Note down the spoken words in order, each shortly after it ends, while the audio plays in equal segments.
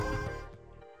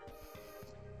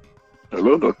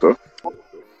Hello, doctor.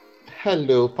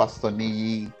 Hello, Pastor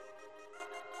Niyi.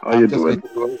 How I'm you just going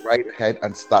doing? to go right ahead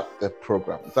and start the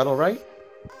program. Is that all right?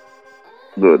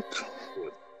 Good.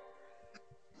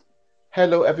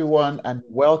 Hello, everyone, and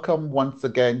welcome once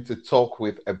again to Talk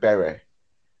with Ebere.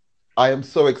 I am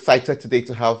so excited today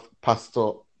to have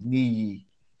Pastor Niyi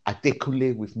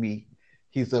Adekunle with me.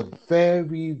 He's a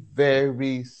very,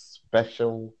 very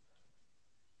special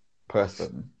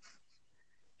person.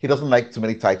 He doesn't like too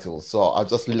many titles, so I'll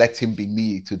just let him be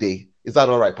me today. Is that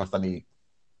all right, Pastor Niyi?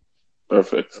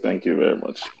 Perfect. Thank you very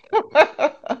much.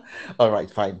 All right,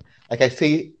 fine. Like I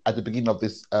say at the beginning of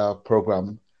this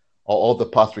program, or all the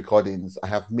past recordings, I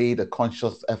have made a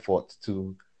conscious effort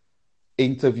to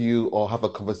interview or have a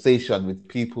conversation with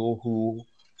people who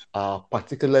are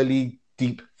particularly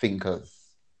deep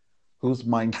thinkers, whose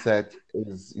mindset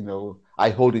is, I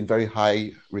hold in very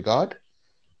high regard.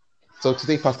 So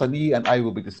today, Pastor Nee and I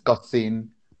will be discussing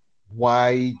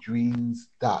why dreams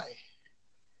die.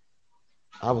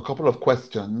 I have a couple of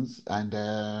questions, and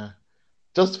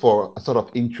just for a sort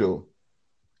of intro,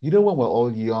 when we're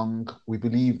all young, we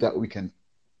believe that we can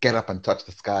get up and touch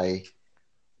the sky.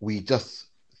 We just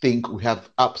think we have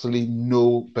absolutely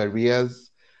no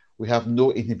barriers. We have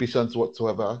no inhibitions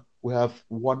whatsoever. We have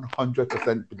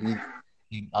 100% belief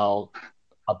in our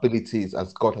abilities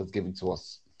as God has given to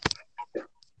us.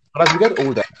 But as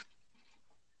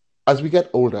we get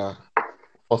older,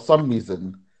 for some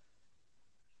reason,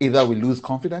 either we lose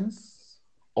confidence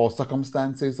or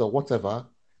circumstances or whatever,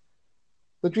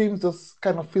 the dreams just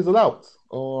kind of fizzle out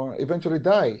or eventually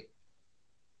die.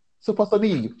 So, Pastor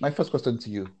Lee, my first question to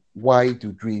you: why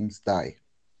do dreams die?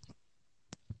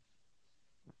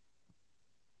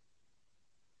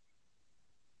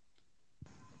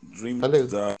 Dreams Hello.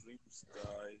 die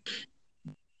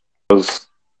Because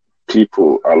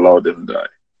people allow them die.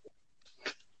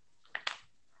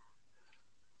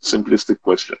 Simplistic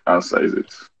question. Answer is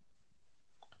it?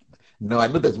 No, I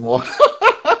know there's more.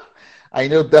 I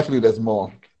know definitely there's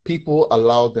more. People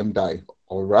allow them die.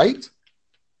 All right.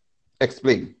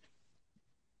 Explain.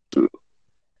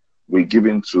 We give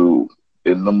into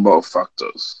a number of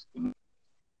factors.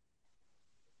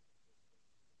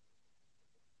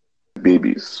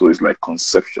 Babies. So it's like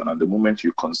conception. And the moment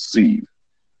you conceive,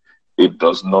 it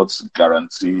does not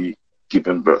guarantee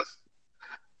giving birth.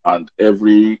 And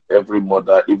every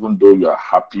mother, even though you are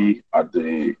happy at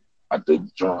the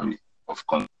joy of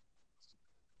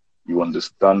you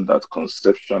understand that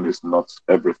conception is not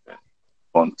everything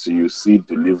until you see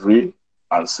delivery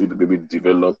and see the baby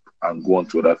develop and go on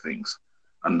to other things.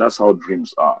 And that's how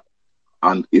dreams are.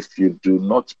 And if you do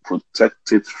not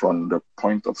protect it from the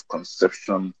point of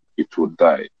conception, it will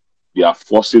die. There are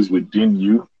forces within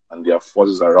you and there are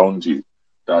forces around you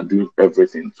that are doing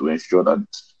everything to ensure that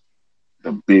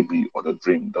the baby or the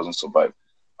dream doesn't survive.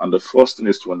 And the first thing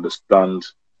is to understand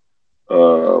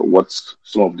what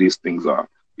some of these things are.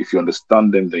 If you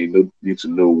understand them, then you need to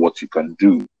know what you can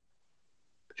do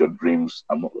with your dreams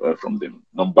from them.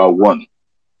 Number one,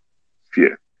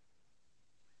 fear.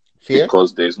 Fear?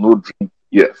 Because there's no dream.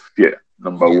 Yeah, fear.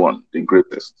 Number Fear. one, the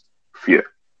greatest fear.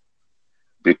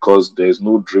 Because there's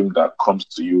no dream that comes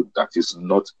to you that is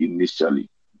not initially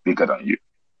bigger than you.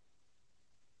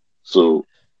 So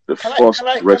the Can I can first I can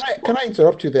I can response, I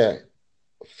interrupt you there?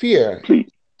 Fear please,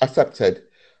 accepted.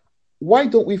 Why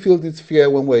don't we feel this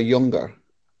fear when we're younger?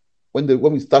 When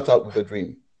we start out with a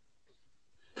dream?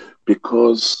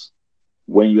 because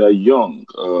when you are young,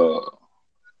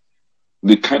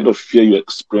 the kind of fear you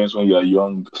experience when you are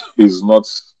young is not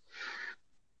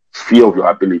fear of your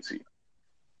ability.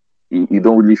 You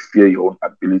don't really fear your own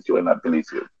ability or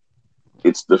inability.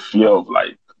 It's the fear of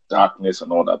like darkness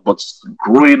and all that. But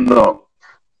growing up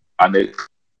and it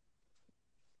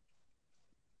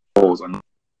falls and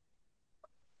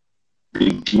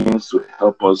begins to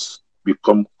help us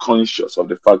become conscious of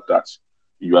the fact that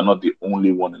you are not the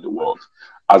only one in the world.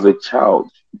 As a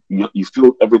child, you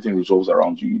feel everything revolves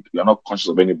around you. You're not conscious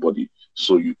of anybody.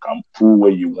 So you can pull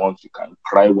where you want, you can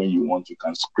cry when you want, you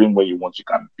can scream when you want, you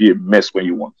can be a mess when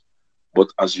you want. But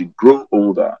as you grow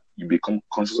older, you become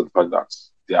conscious of the fact that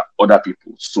there are other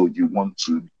people. So you want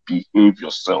to behave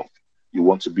yourself. You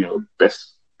want to be your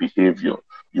best behavior.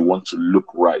 You want to look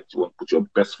right. You want to put your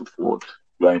best foot forward.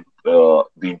 The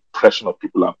impression of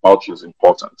people about you is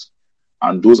important.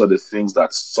 And those are the things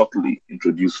that subtly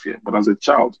introduce fear. But as a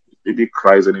child, baby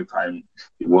cries anytime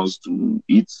he wants to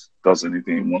eat, does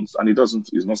anything he wants, and he doesn't,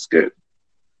 he's not scared.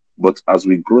 But as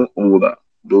we grow older,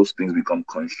 those things become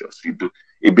conscious. You do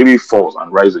a baby falls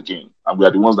and rise again, and we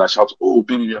are the ones that shout, "Oh,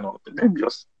 baby, you know!" The baby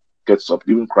just gets up,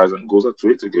 even cries, and goes up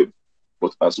to it again.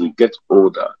 But as we get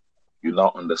older, You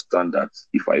now understand that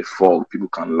if I fall, people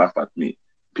can laugh at me,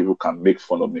 people can make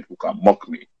fun of me, people can mock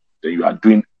me. Then you are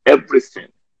doing everything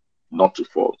not to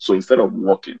fall. So instead of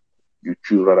walking, you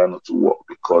choose rather not to walk,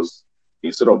 because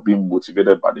instead of being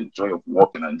motivated by the joy of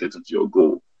walking and getting to your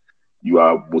goal, you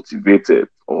are motivated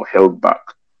or held back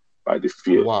by the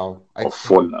fear Wow, I of see.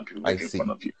 falling and people I making see. fun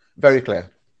of you. Very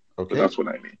clear. So Okay. that's what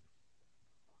I mean.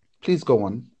 Please go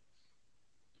on.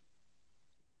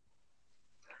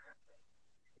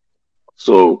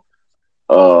 So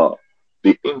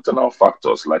the internal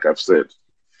factors, like I've said,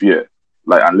 fear.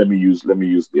 Like, and let me use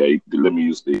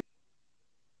the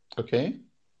Okay.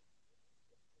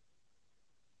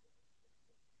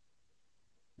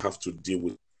 have to deal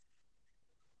with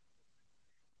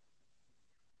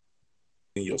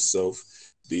yourself,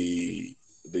 the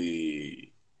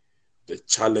the the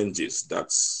challenges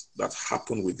that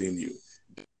happen within you.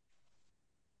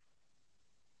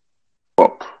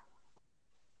 Up,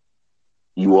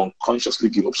 you unconsciously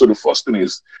give up. So the first thing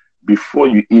is, before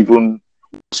you even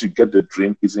once you get the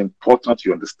dream, it's important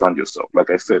you understand yourself. Like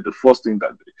I said, the first thing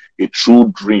that a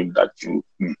true dream that you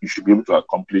should be able to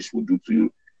accomplish will do to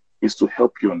you is to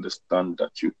help you understand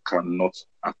that you cannot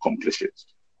accomplish it.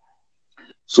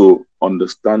 So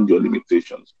understand your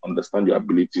limitations, understand your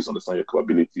abilities, understand your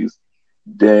capabilities,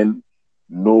 then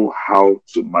know how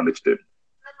to manage them.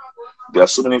 There are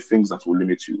so many things that will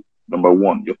limit you. Number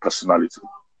one, your personality.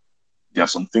 There are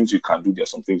some things you can do, there are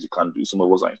some things you can't do. Some of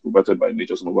us are introverted by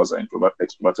nature, some of us are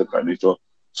extroverted by nature.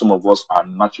 Some of us are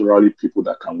naturally people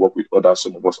that can work with others,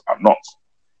 some of us are not.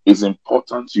 It's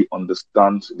important you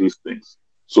understand these things.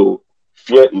 So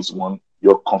fear is one,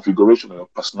 your configuration of your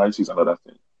personality is another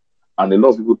thing. And a lot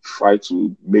of people try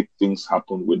to make things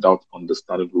happen without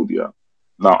understanding who they are.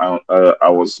 Now, I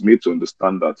was made to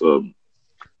understand that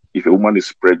if a woman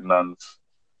is pregnant,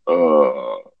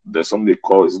 there's something they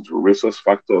call is it rhesus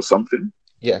factor or something.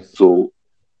 Yes. So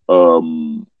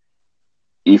um,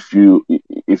 if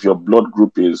your blood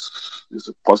group is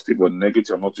positive or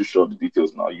negative, I'm not too sure of the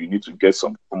details now. You need to get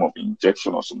some form of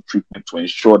injection or some treatment to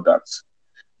ensure that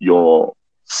your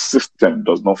system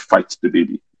does not fight the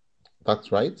baby.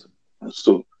 That's right.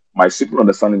 So my simple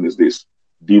understanding is this: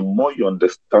 the more you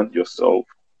understand yourself,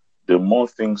 the more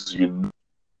things you know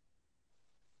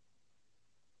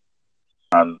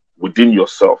and within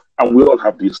yourself. And we all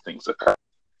have these things.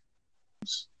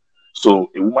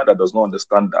 So a woman that does not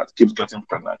understand that keeps getting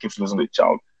pregnant, keeps losing a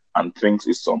child, and thinks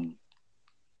it's some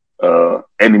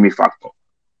enemy factor.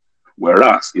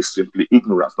 Whereas it's simply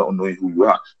ignorance, not knowing who you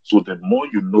are. So the more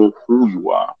you know who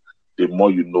you are, the more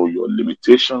you know your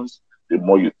limitations, the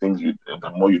more you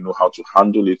know how to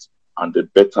handle it, and the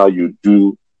better you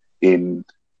do in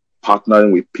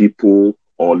partnering with people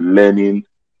or learning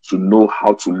to know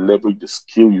how to leverage the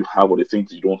skill you have or the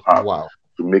things you don't have Wow.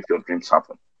 to make your dreams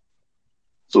happen.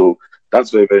 So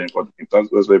that's very, very important.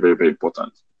 That's very, very, very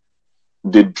important.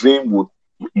 The dream would,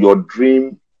 your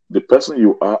dream, the person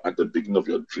you are at the beginning of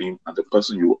your dream and the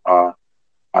person you are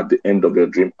at the end of your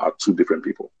dream are two different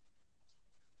people.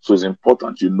 So it's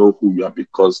important you know who you are,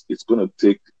 because it's going to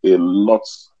take a lot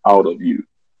out of you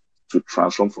to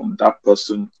transform from that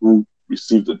person who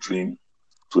received the dream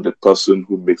to the person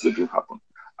who makes the dream happen.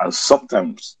 And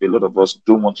sometimes a lot of us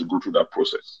don't want to go through that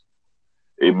process.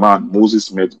 A man,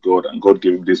 Moses met God, and God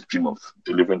gave him this dream of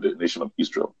delivering the nation of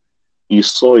Israel. He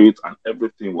saw it, and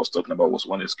everything was talking about was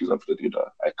one excuse after the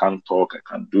other. I can't talk, I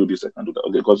can't do this, I can't do that.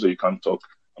 Okay, God said you can't talk.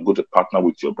 I'm going to partner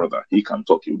with your brother. He can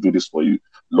talk, he'll do this for you.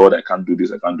 Lord, I can't do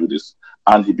this, I can't do this.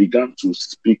 And he began to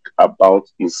speak about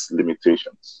his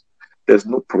limitations. There's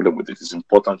no problem with it. It's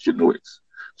important you know it.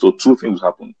 So two things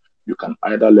happen. You can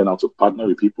either learn how to partner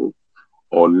with people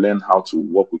or learn how to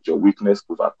work with your weakness,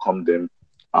 overcome them,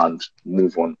 and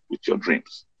move on with your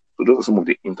dreams. So those are some of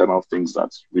the internal things that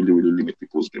really, really limit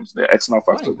people's dreams. The external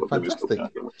factors, Fine. but let me stop here Fantastic.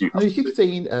 and hear what you Now have you to keep say.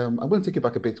 saying, I'm going to take it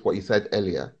back a bit to what you said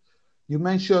earlier. You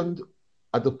mentioned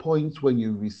at the point when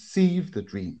you receive the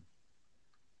dream.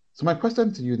 So my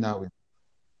question to you now is,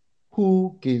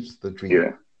 who gives the dream?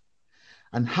 Yeah.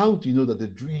 And how do you know that the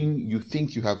dream you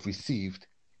think you have received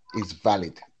is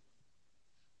valid?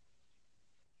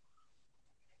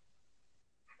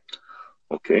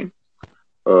 Okay.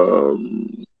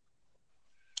 Um,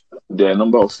 there are a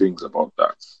number of things about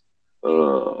that.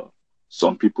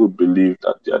 Some people believe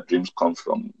that their dreams come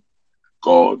from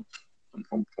God and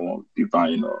from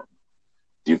divine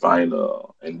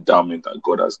endowment that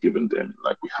God has given them.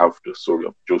 Like we have the story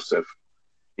of Joseph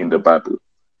in the Bible.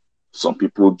 Some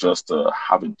people just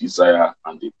have a desire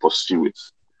and they pursue it.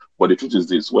 But the truth is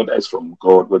this: whether it's from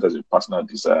God, whether it's a personal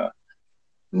desire,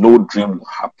 no dream will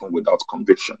happen without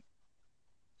conviction.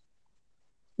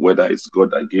 whether it's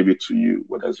God that gave it to you,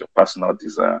 whether it's your personal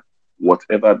desire,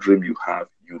 whatever dream you have,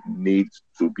 you need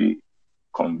to be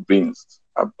convinced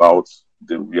about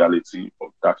the reality of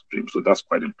that dream. So that's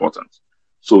quite important.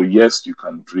 So yes, you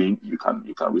can dream, you can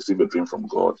receive a dream from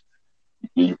God.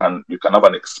 You can have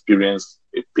an experience,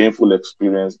 a painful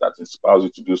experience that inspires you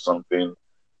to do something.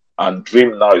 And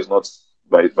dream now is not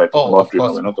by talking Oh, about of dream now,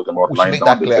 course. we're not talking about We should lying make down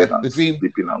on that the bed clear. and The dream,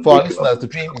 sleeping and for our waking up. listeners, the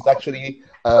dream is actually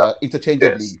Yes,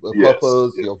 interchangeably your yes,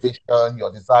 purpose, your vision,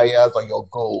 your desires, or your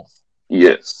goals.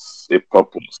 yes, a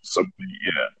purpose, something.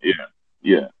 Yeah, yeah,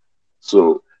 yeah.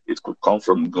 So it could come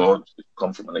from God, it could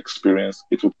come from an experience,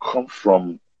 it will come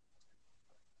from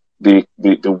the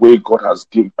way God has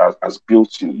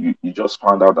built you. You just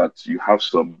found out that you have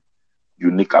some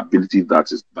unique ability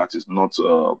that is not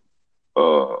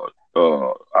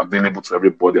available to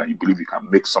everybody, and you believe you can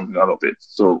make something out of it.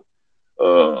 So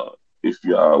if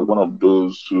you are one of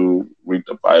those who read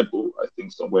the Bible, I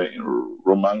think somewhere in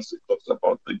Romans it talks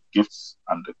about the gifts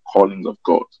and the callings of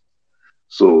God.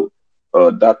 So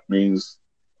that means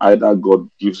either God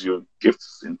gives you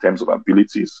gifts in terms of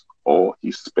abilities, or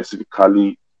He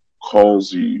specifically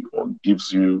calls you or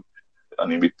gives you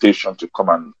an invitation to come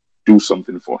and do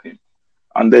something for Him.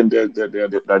 And then there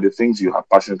are the things you are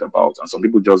passionate about, and some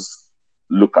people just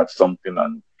look at something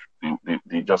and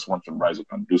they just want to rise up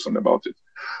and do something about it.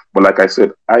 But like I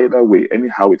said, either way,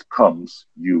 anyhow it comes,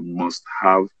 you must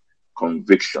have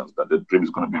convictions that the dream is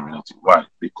going to be reality. Why?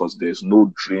 Because there's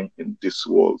no dream in this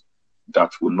world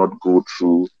that will not go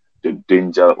through the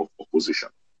danger of opposition.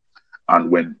 And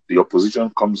when the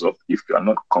opposition comes up, if you are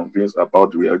not convinced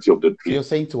about the reality of the So dream, you're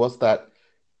saying to us that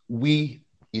we,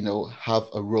 have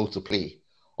a role to play,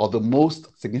 or the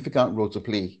most significant role to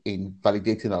play in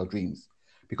validating our dreams.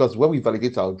 Because when we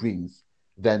validate our dreams,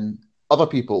 then other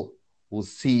people will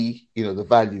see, the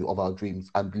value of our dreams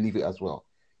and believe it as well.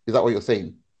 Is that what you're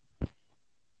saying?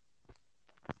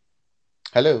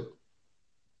 Hello?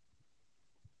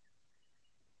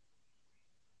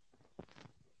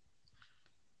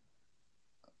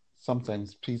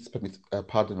 Sometimes, please permit,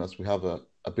 pardon us, we have a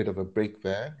bit of a break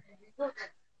there.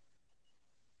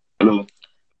 hello,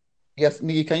 Yes,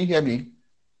 Niki, can you hear me?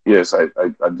 yes, I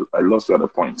lost the other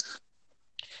point.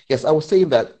 Yes, I was saying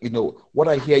that, what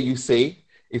I hear you say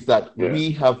is that Yeah,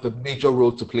 we have the major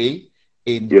role to play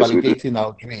in yes, we do. validating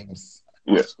our dreams.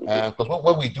 Yes, we do.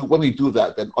 Because when we do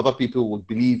that, then other people will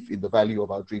believe in the value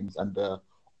of our dreams and the Yeah.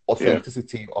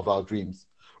 authenticity of our dreams.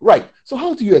 Right. So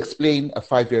how do you explain a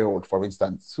 5-year-old, for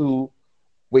instance, who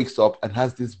wakes up and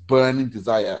has this burning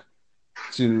desire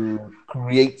to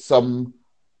create some,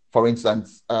 for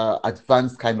instance,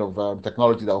 advanced kind of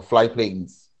technology that will fly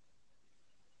planes?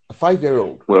 A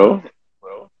 5-year-old. Well,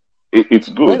 it's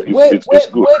good. Where It's where it's where it's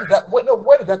good. where did that where, no,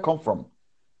 where did that come from?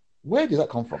 Where did that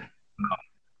come from?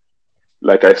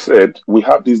 Like I said, we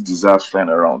have these desires flying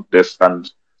around.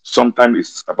 And sometimes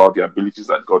it's about the abilities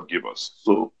that God gave us.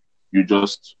 So you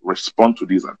just respond to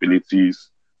these abilities.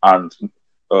 And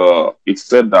it's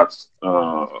said that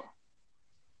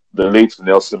the late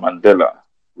Nelson Mandela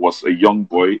was a young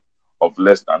boy of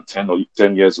less than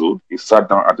 10 years old. He sat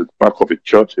down at the back of a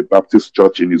church, a Baptist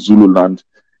church in Zululand,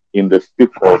 in the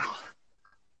thick of,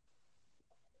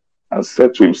 and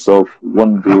said to himself,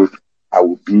 one day I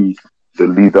will be the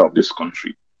leader of this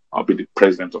country. I'll be the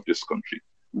president of this country.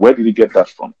 Where did he get that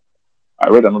from? I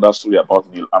read another story about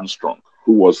Neil Armstrong,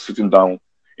 who was sitting down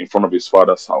in front of his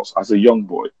father's house as a young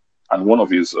boy. And one of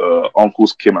his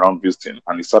uncles came around visiting,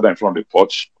 and he sat down in front of the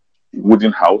porch,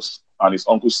 wooden house. And his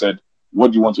uncle said,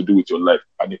 "What do you want to do with your life?"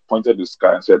 And he pointed to the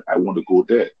sky and said, "I want to go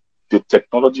there." The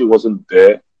technology wasn't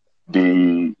there.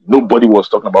 Nobody was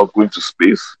talking about going to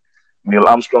space. Neil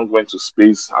Armstrong went to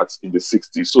space in the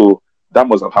 60s. So that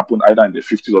must have happened either in the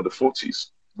 50s or the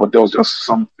 40s. But there was just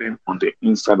something on the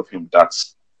inside of him that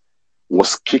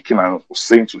was kicking and was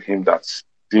saying to him that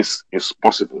this is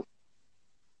possible.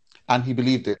 And he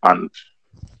believed it. And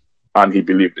and he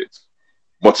believed it.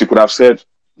 But he could have said,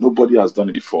 nobody has done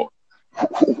it before.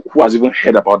 Who has even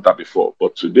heard about that before?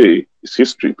 But today, it's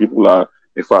history.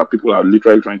 In fact, people are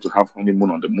literally trying to have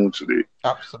honeymoon on the moon today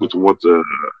with Absolutely.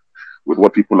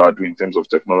 what people are doing in terms of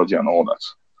technology and all that.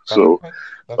 That's So right.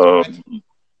 That's right. um,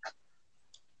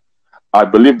 I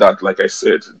believe that, like I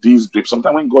said, these dreams.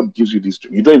 Sometimes when God gives you these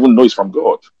dreams, you don't even know it's from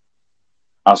God.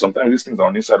 And sometimes these things are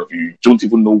on the inside of you. You don't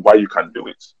even know why you can do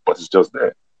it, but it's just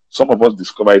there. Some of us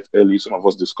discover it early, some of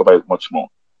us discover it much more.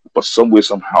 But some way,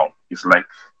 somehow, it's like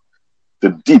the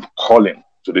deep calling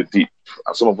to the deep.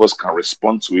 And some of us can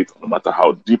respond to it, no matter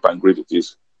how deep and great it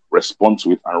is, respond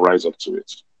to it and rise up to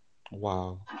it.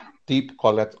 Wow. Deep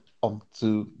calleth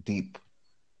unto deep,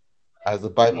 as the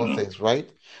Bible Mm. says, right?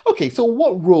 Okay, so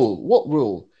what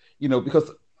role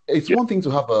Because it's Yeah. one thing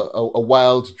to have a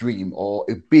wild dream or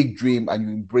a big dream and you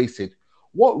embrace it.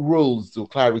 What roles do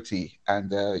clarity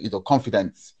and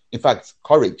confidence, in fact,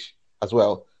 courage as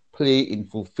well, play in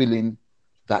fulfilling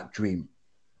that dream?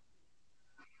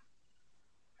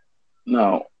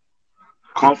 Now,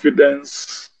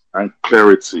 confidence and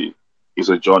clarity is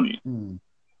a journey. Mm.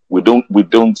 We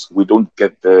don't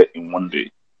get there in one day.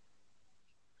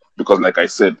 Because like I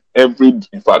said, in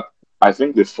fact, I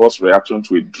think the first reaction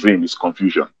to a dream is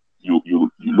confusion. You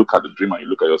look at the dream and you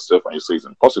look at yourself and you say it's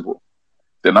impossible.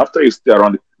 Then after you stay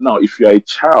around it, now if you are a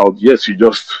child, yes, you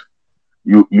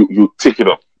take it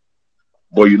up.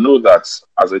 But you know that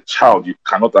as a child, you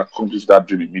cannot accomplish that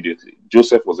dream immediately.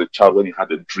 Joseph was a child when he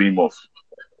had a dream of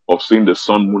seeing the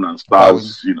sun, moon, and Bowing.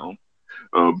 stars,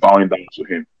 bowing down to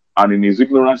him. And in his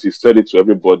ignorance, he said it to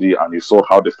everybody, and he saw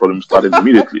how the problem started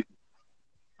immediately.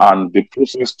 And the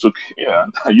process took, yeah,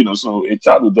 so a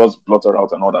child will just blot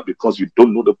out and all that because you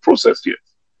don't know the process yet.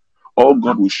 All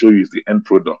God will show you is the end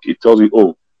product. He tells you,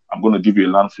 oh, I'm going to give you a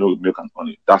land filled with milk and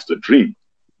honey. That's the dream.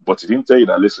 But he didn't tell you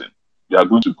that, listen, you are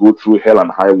going to go through hell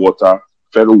and high water.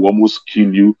 Pharaoh will almost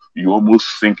kill you. You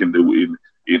almost sink in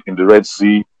the Red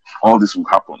Sea. All this will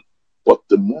happen. But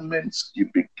the moment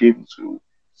you begin to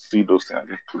see those things and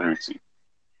get clarity,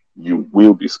 you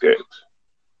will be scared.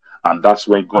 And that's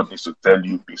when God needs to tell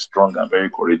you, be strong and very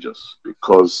courageous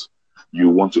because you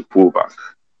want to pull back.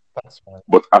 That's right.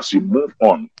 But as you move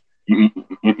on, you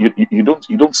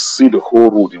don't see the whole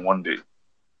road in one day.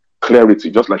 Clarity,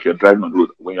 just like you're driving on the road.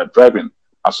 When you're driving,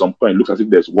 at some point, it looks as if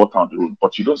there's water on the road,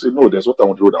 but you don't say, no, there's water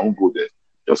on the road, I won't go there.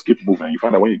 Just keep moving. You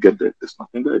find out when you get there, there's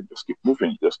nothing there. Just keep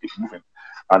moving. Just keep moving.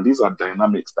 And these are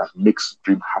dynamics that makes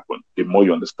dream happen. The more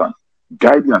you understand,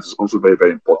 guidance is also very,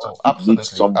 very important. Oh, You need absolutely,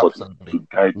 somebody absolutely. to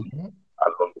guide you Hmm.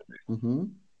 along the way. Hmm.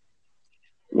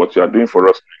 What you are doing for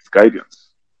us is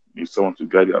guidance. You need someone to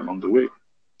guide you along the way.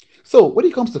 So, when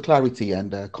it comes to clarity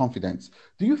and confidence,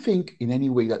 do you think in any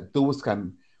way that those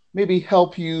can maybe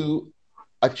help you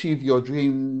achieve your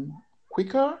dream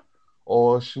quicker,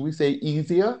 or should we say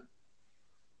easier?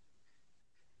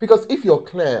 Because if you're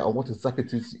clear on what exactly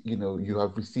it is you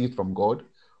have received from God,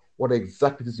 what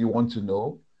exactly it is you want to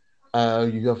know,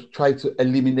 you have tried to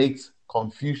eliminate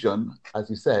confusion, as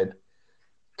you said.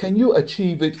 Can you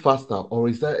achieve it faster, or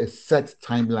is there a set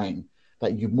timeline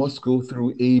that you must go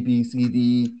through A, B, C,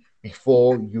 D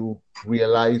before you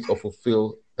realize or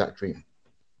fulfill that dream?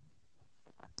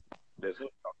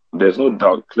 There's no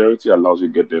doubt clarity allows you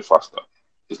to get there faster.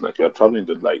 It's like you're traveling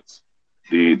the lights.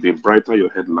 The brighter your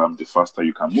headlamp, the faster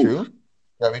you can move. True.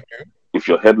 Very true. If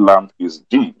your headlamp is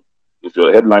dim, if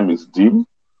your headlamp is dim,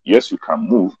 yes, you can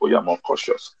move, but you're more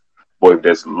cautious. But if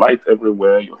there's light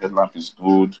everywhere, your headlamp is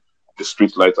good, the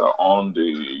street lights are on,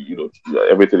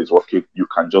 everything is working, you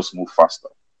can just move faster.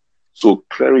 So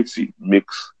clarity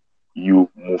makes you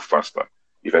move faster.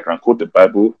 If I can quote the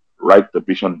Bible, write the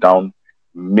vision down,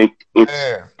 make it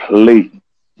Yeah. plain,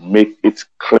 make it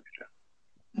clear,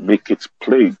 make it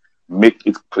plain, make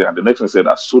it clear. And the next one said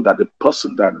that so that the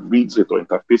person that reads it or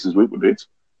interfaces with it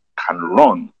can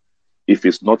run. If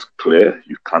it's not clear,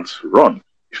 you can't run.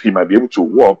 If you might be able to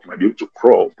walk, you might be able to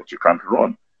crawl, but you can't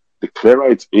run. The clearer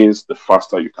it is, the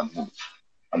faster you can move.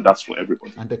 And that's for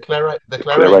everybody. And the The clearer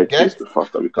clearer it it is, gets, the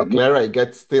faster we the can move. clearer it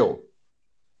gets still.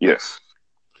 Yes,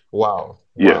 Wow. Wow.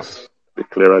 yes. The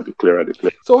clearer, the clearer, the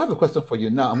clearer. So I have a question for you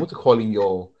now. I'm going to call in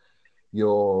your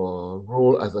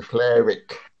role as a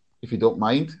cleric, if you don't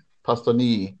mind, Pastor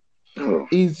Nee. Oh,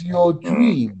 Is your oh,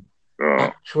 dream oh.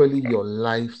 actually your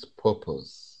life's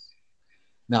purpose?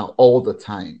 Now, all the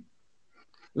time.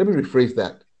 Let me rephrase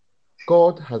that.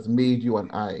 God has made you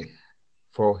and I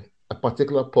for a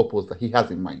particular purpose that He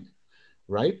has in mind,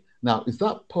 right? Now, is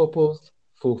that purpose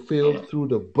fulfilled through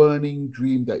the burning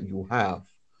dream that you have?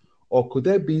 Or could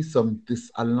there be some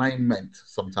disalignment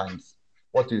sometimes?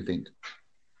 What do you think?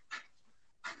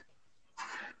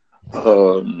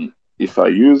 If I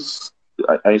use,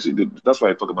 I see that's why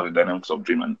I talk about the dynamics of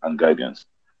dream and guidance.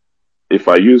 If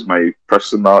I use my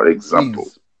personal example,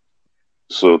 Please.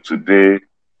 so today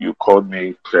you called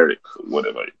me cleric,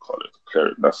 whatever you call it,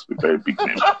 cleric. That's a very big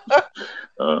name.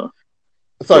 Uh,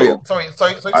 Sorry, so sorry,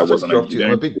 sorry, sorry I to was an interrupt you. I'm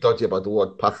a engineering bit student, dodgy about the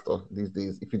word pastor these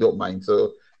days, if you don't mind.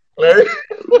 So, cleric,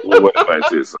 whatever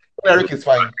it is. cleric is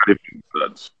fine.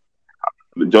 That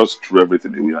just throw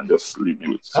everything away and just leave me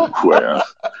with who I am.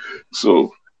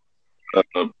 So,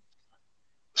 uh,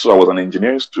 so I was an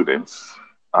engineering student,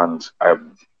 and I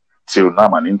till now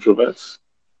I'm an introvert,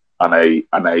 and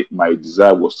I my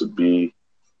desire was to be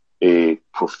a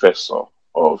professor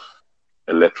of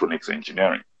electronics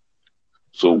engineering.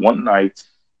 So one night,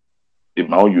 in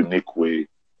my own unique way,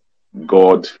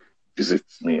 God visit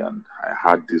me, and I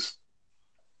had this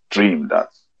dream that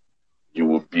you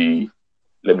will be,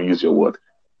 let me use your word,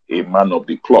 a man of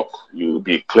the clock. You will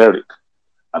be a cleric.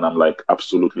 And I'm like,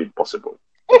 absolutely impossible.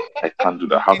 I can't do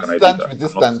that. How can I do Instant that?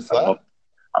 resistance, I'm huh? not,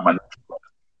 I'm an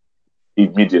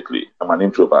immediately. I'm an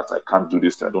introvert. I can't do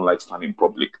this. I don't like standing in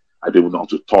public. I don't know how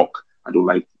to talk. I don't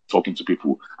like talking to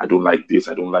people. I don't like this.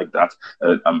 I don't like that.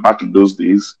 And back in those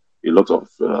days, a lot of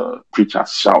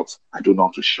preachers shout. I don't know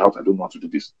how to shout. I don't know how to do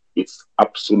this. It's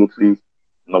absolutely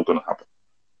not going to happen.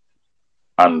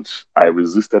 And I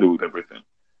resisted it with everything.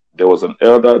 There was an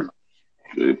elder,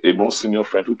 a more senior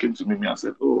friend who came to me and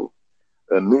said, "Oh,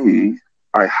 me,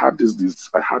 I had this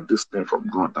thing from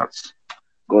God that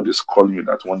God is calling you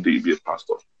that one day you'll be a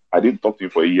pastor." I didn't talk to him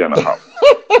for a year and a half.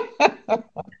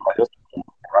 I just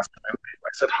harassed him. I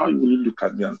said, "How will you look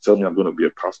at me and tell me I'm going to be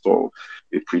a pastor or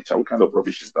a preacher? What kind of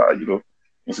rubbish is that?"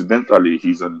 Incidentally,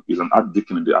 he's an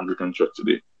archdeacon in the Anglican Church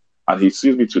today. And he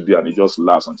sees me today and he just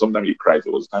laughs. And sometimes he cries.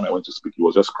 There was a time I went to speak, he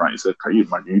was just crying. He said, "Can you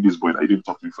imagine you, this boy that you didn't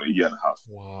talk to me for a year and a half?"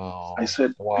 I Wow.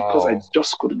 said, "Because I Wow.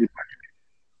 just couldn't be."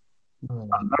 Hmm.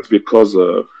 And that's because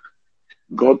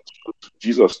God,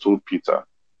 Jesus told Peter,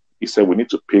 he said, "We need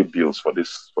to pay bills for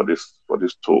this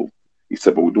toll." He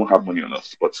said, "But we don't have money on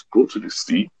us. But go to the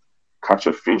sea, catch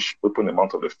a fish, open the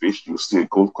mouth of the fish, you'll see a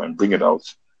gold coin, bring it out,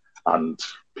 and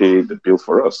pay the bill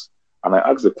for us." And I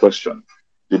asked the question,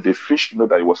 did the fish know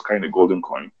that he was carrying a golden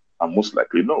coin? And most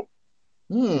likely no.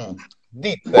 Hmm.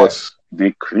 Deep But there.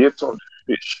 the creator of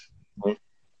the fish,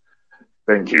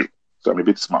 thank you. So I'm a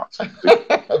bit smart. See,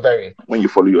 Very. when you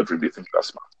follow your dream, they think you're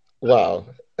smart. Wow.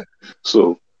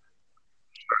 So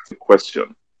the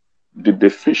question, did the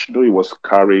fish know he was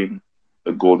carrying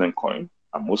a golden coin?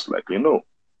 And most likely no.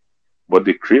 But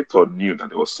the creator knew that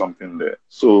there was something there.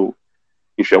 So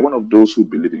if you're one of those who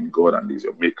believe in God and is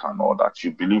your maker and all that,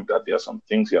 you believe that there are some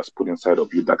things He has put inside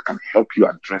of you that can help you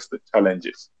address the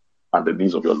challenges and the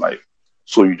needs of your life.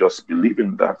 So you just believe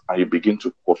in that and you begin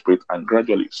to cooperate and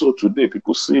gradually. So today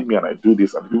people see me and I do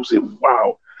this and people say,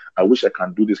 "Wow, I wish I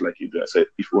can do this like you do." I said,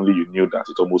 "If only you knew that,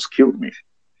 it almost killed me,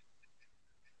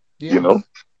 you Yeah. know."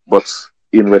 But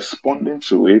in responding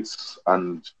to it,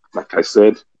 and like I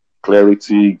said,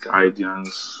 clarity,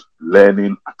 guidance,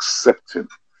 learning, accepting,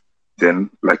 then,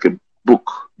 like a book,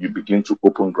 you begin to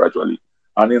open gradually.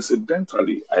 And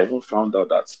incidentally, I even found out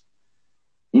that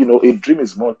a dream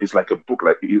is like a book,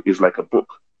 like it's like a book,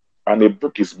 and a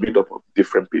book is made up of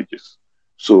different pages.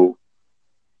 So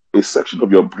a section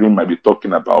of your brain might be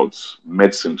talking about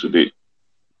medicine today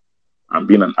and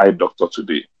being an eye doctor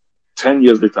today. 10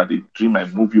 years later, the dream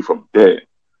might move you from there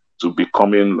to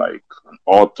becoming like an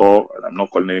author, and I'm not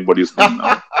calling anybody's name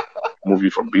now. Move you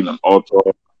from being an author,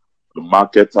 a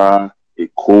marketer, a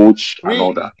coach, and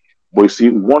all that. Really? But you see,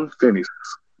 one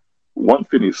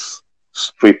thing is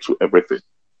straight to everything.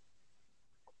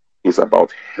 It's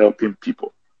about helping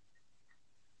people.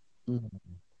 Hmm.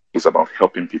 It's about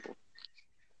helping people.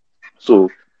 So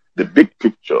the big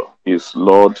picture is,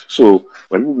 Lord. So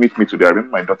when you meet me today, I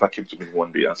remember my daughter came to me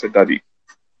one day and said, "Daddy,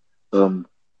 um,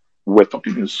 we're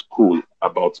talking in school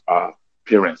about our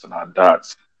parents and our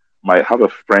dads. I have a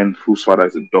friend whose father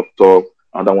is a doctor,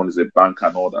 another one is a banker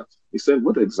and all that." He said,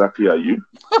 "What exactly are you?"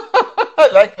 I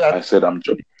like that. I said, "I'm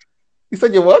jobless." You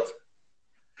said you what?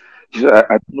 She said, I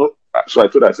don't know. So I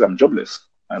told her, I said, "I'm jobless."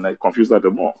 And I confused her the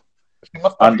more. She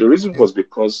must have And been the reason confused. was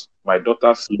because my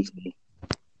daughter sees me.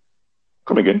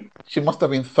 Come again? She must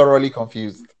have been thoroughly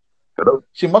confused. Hello?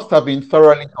 She must have been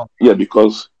thoroughly Yeah, confused.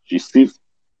 because she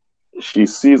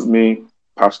sees me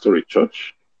pastor a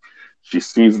church. She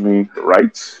sees me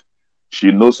write.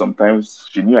 She knows sometimes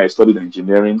she knew I studied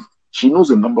engineering. She knows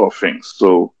a number of things.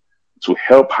 So to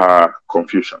help her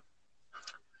confusion,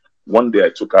 one day I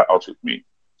took her out with me.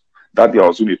 That day I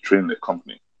was doing a training in a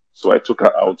company. So I took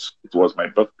her out. It was my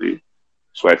birthday.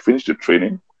 So I finished the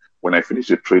training. When I finished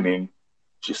the training,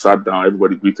 she sat down,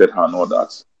 everybody greeted her and all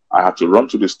that. I had to run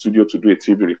to the studio to do a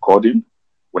TV recording.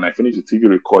 When I finished the TV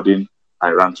recording, I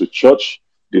ran to church,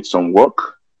 did some work,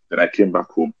 then I came back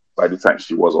home. By the time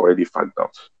she was already fagged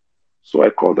out. So I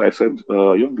called her. I said,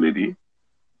 "Young lady,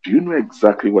 do you know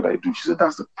exactly what I do?" She said,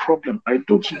 "That's the problem. I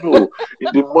don't know.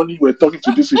 In the morning, we're talking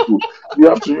to these people. You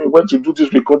went to do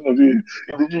this recording. In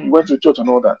the evening, you went to church and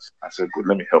all that." I said, "Good,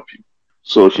 let me help you."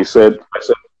 So she said,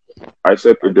 I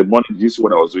said, "In the morning, this is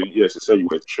what I was doing." Yes, she said, "You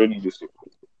were training these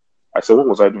people." I said, "What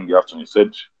was I doing in the afternoon?" He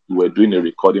said, "You were doing a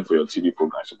recording for your TV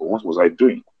program." I said, "But what was I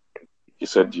doing?" He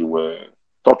said, "You were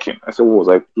talking." I said, "What was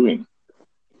I doing?"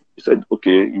 He said,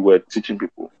 "Okay, you were teaching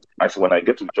people." I said, "When I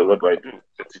get to the church, what do I do?" He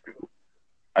said, "Teach people."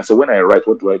 I said, "When I write,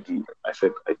 what do I do?" I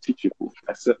said, "I teach people."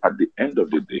 I said, "At the end of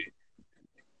the day,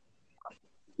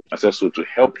 I said, so to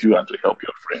help you and to help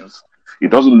your friends, it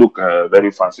doesn't look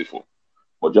very fanciful,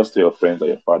 but just tell your friends that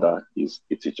your father is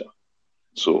a teacher.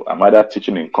 So I'm either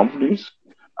teaching in companies,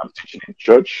 I'm teaching in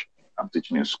church, I'm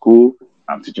teaching in school,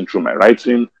 I'm teaching through my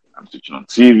writing, I'm teaching on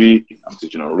TV, I'm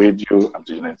teaching on radio, I'm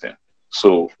teaching anything.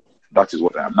 So that is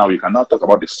what I am. Now we can now talk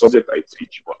about the subject I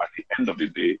teach, but at the end of the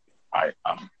day, I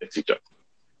am a teacher.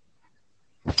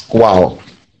 Wow.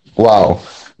 Wow.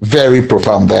 Very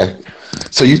profound there.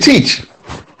 So you teach.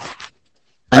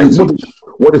 I And teach.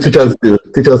 what do I teach. teachers do?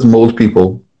 Teachers mold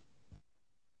people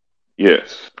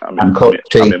Yes, and cause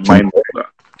I'm change. a mind molder.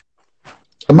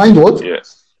 A mind what?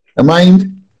 Yes, A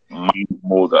mind? mind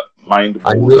molder, mind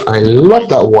I molder, I love mind.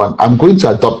 that one. I'm going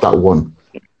to adopt that one.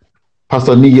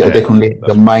 Pastor Niyi Yeah, Adekunle,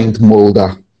 the that's mind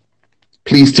molder.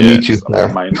 Pleased to meet you, yes. I'm a sir.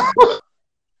 mind molder.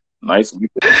 Nice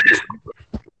meeting you.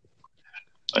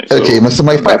 Nice. Okay, So so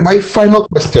that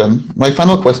my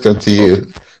final question to okay.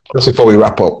 you, just before we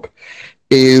wrap up,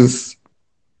 is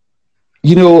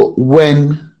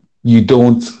when you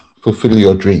don't fulfill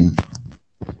your dream,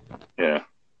 Yeah,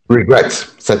 regret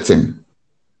sets in.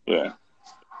 yeah,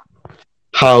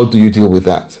 How do you deal with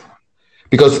that?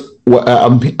 Because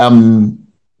I'm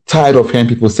tired of hearing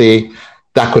people say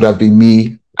that could have been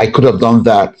me. I could have done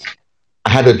that. I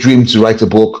had a dream to write a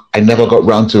book. I never got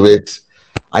round to it.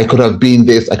 I could have been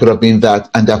this. I could have been that,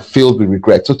 and they're filled with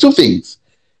regret. So two things: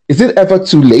 is it ever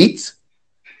too late?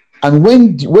 And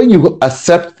when you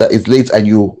accept that it's late and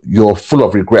you're full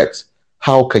of regret,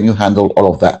 how can you handle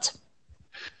all of that?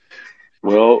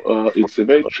 well, it's a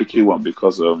very tricky one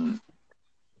because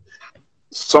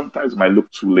sometimes it might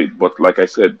look too late, but like I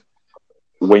said,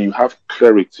 when you have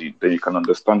clarity, then you can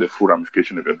understand the full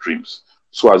ramification of your dreams.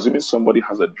 So, assuming somebody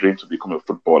has a dream to become a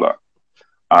footballer,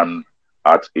 and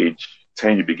at age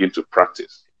 10, you begin to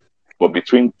practice, but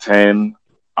between 10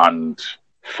 and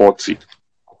 40,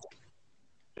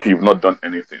 you've not done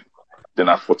anything. Then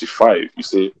at 45, you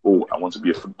say, oh, I want to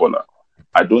be a footballer.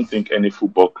 I don't think any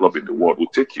football club in the world will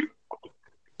take you.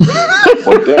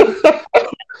 But then,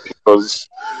 because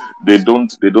they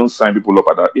don't sign people up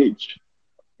at that age.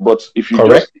 But if you Correct.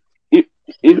 just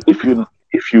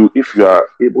if you are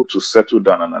able to settle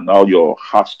down and allow your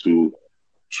heart to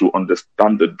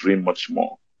understand the dream much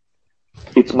more,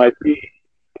 it might be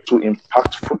to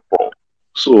impact football.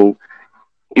 So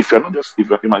if you're not just if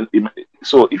you're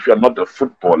so if you're not the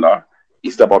footballer,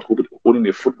 it's about owning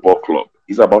a football club.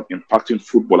 It's about impacting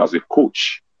football as a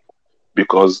coach.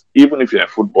 Because even if you're a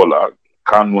footballer,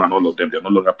 Kanu and all of them, they're no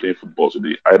longer playing football. So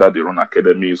either they run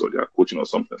academies or they're coaching or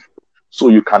something. So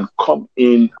you can come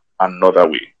in another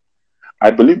way.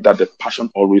 I believe that the passion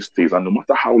always stays, and no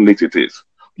matter how late it is,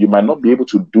 you might not be able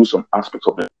to do some aspects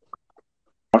of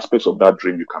that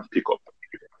dream you can pick up.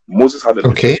 Moses had a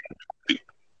Okay.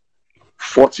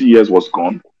 40 years was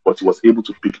gone, but he was able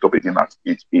to pick it up again at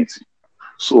age 80.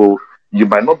 So you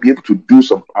might not be able to do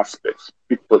some aspects,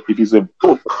 but if it's a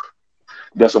book,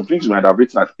 there are some things you might have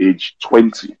written at age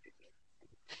 20.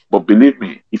 But believe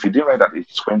me, if you didn't write at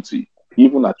age 20,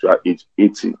 even at your age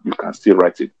 80, you can still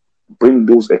write it. Bring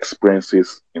those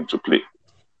experiences into play.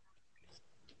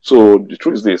 So the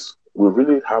truth is this, we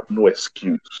really have no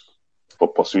excuse for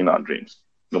pursuing our dreams,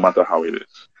 no matter how it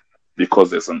is. Because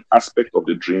there's an aspect of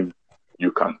the dream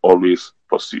you can always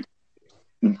pursue.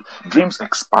 Dreams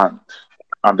expand,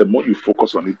 and the more you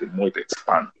focus on it, the more it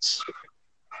expands.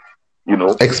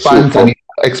 So Expands for and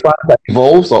expands and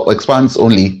evolves, or expands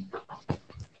only.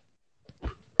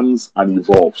 and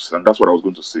evolves, and that's what I was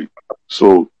going to say.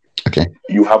 So Okay.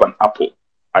 you have an apple.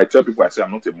 I tell people, I say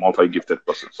I'm not a multi-gifted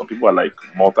person. Some people are like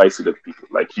multi-seeded people,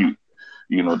 like you.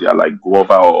 They are like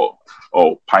guava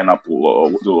or pineapple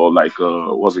or like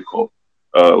what's it called?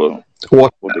 Uh,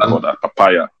 What? what they call that?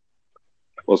 Papaya.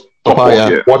 Was pawpaw, Papaya,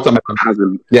 yeah. watermelon. Has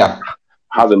a Yeah.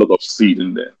 has a lot of seed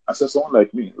in there. I said someone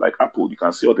like me, like apple, you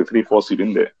can see all the 3, 4 seed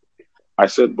in there. I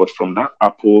said, but from that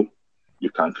apple, you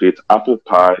can create apple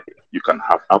pie, you can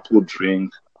have apple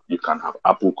drink, you can have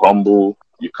apple crumble,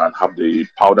 you can have the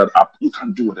powdered apple, you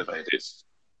can do whatever it is,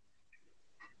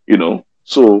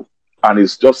 So, and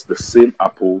it's just the same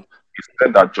apple. It's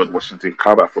said that George Washington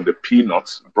Carver from the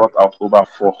peanuts brought out over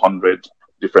 400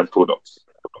 different products.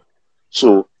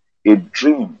 So, a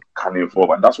dream can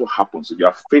evolve, and that's what happens. If you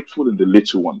are faithful in the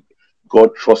little one,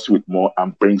 God trusts you with more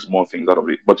and brings more things out of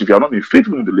it. But if you are not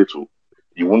faithful in the little,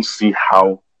 you won't see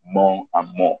how more and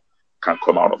more can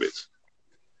come out of it.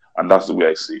 And that's the way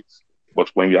I see it. But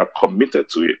when you are committed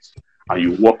to it and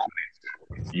you work on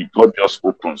it, God just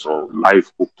opens or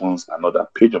life opens another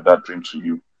page of that dream to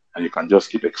you, and you can just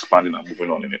keep expanding and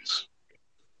moving on in it. So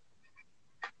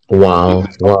Wow.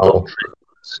 this topic of Wow. dream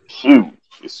is huge.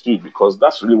 It's huge because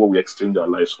that's really what we exchange our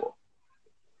lives for.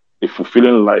 A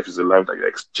fulfilling life is a life that you're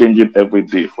exchanging every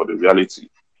day for the reality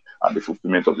and the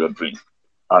fulfillment of your dream.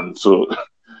 And so,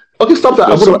 Okay, stop it's that.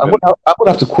 just something. I would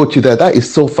have to quote you there. That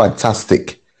is so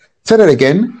fantastic. Say that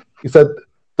again. You said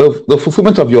the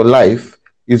fulfillment of your life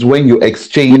is when you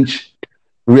exchange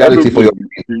Every reality for day, your. you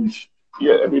exchange,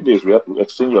 yeah, every day is you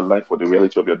exchange your life for the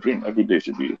reality of your dream. Every day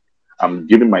should be, I'm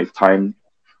giving my time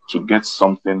to get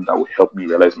something that will help me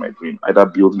realize my dream. Either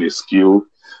building a skill,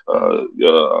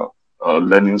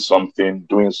 learning something,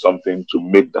 doing something to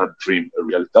make that dream a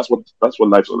reality. That's what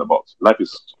life's all about. Life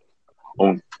is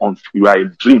on you are a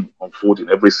dream unfolding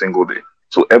every single day.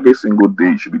 So every single day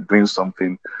you should be doing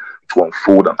something to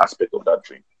unfold an aspect of that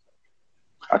dream.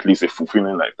 At least a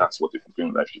fulfilling life. That's what a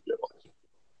fulfilling life should be about.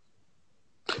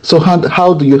 So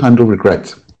how do you handle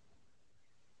regret?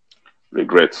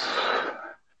 Regret.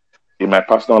 In my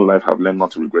personal life, I've learned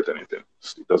not to regret anything.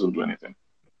 It doesn't do anything.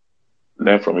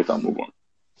 Learn from it and move on.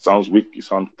 Sounds weak, it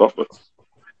sounds tough, but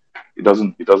it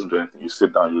doesn't do anything. You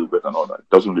sit down, you regret and all that. It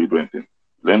doesn't really do anything.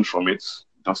 Learn from it,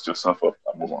 dust yourself up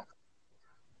and move on.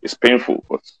 It's painful,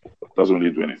 but it doesn't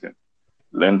really do anything.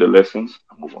 Learn the lessons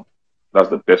and move on. That's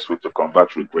the best way to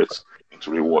convert regrets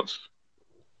into rewards.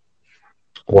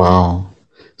 Wow.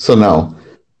 So now,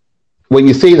 when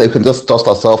you say that we can just dust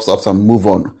ourselves off and move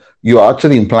on, you are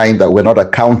actually implying that we're not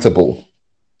accountable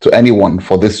to anyone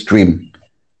for this dream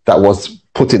that was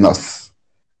put in us.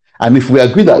 And if we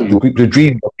agree No, that the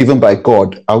dream was given by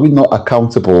God, are we not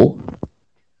accountable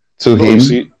to no, you Him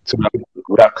see, to make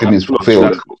we are dream is accountable on two fulfilled?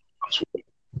 levels.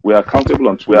 We are accountable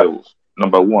on two levels.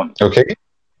 Number one, Okay.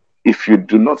 if you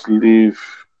do not live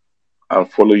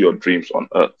and follow your dreams on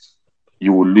earth,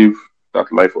 you will live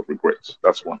that life of regret.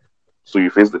 That's one. So you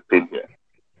face the pain here.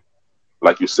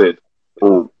 Like you said,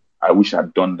 oh, I wish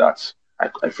I'd done that.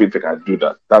 I feel like I do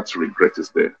that. That regret is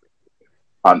there.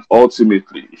 And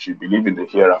ultimately, if you believe in the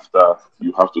hereafter,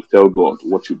 you have to tell God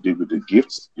what you did with the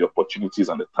gifts, the opportunities,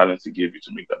 and the talents He gave you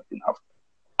to make that thing happen.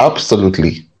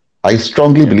 Absolutely. I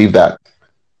strongly Yeah, believe that.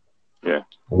 yeah,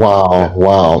 Wow. yeah.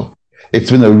 Wow.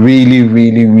 It's been a really,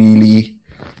 really, really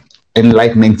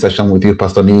enlightening session with you,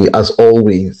 Pastor Lee, as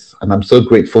always. And I'm so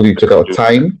grateful you took Thank out you.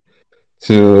 time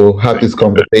to have Thank this you.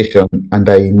 conversation. And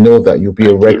I know that you'll be a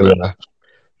Thank you very regular. much.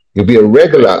 You'll be a Thank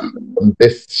regular you. on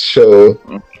this show.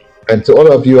 Mm. And to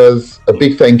all our viewers, a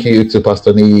big thank you to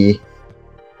Pastor Lee.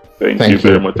 Thank you Thank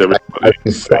very you. much, I everybody. will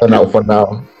Thank sign you. out for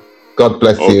now. God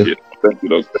bless you. Okay. Thank you,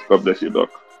 Doc. God bless you, Doc.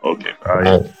 Okay. Bye.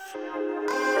 Bye.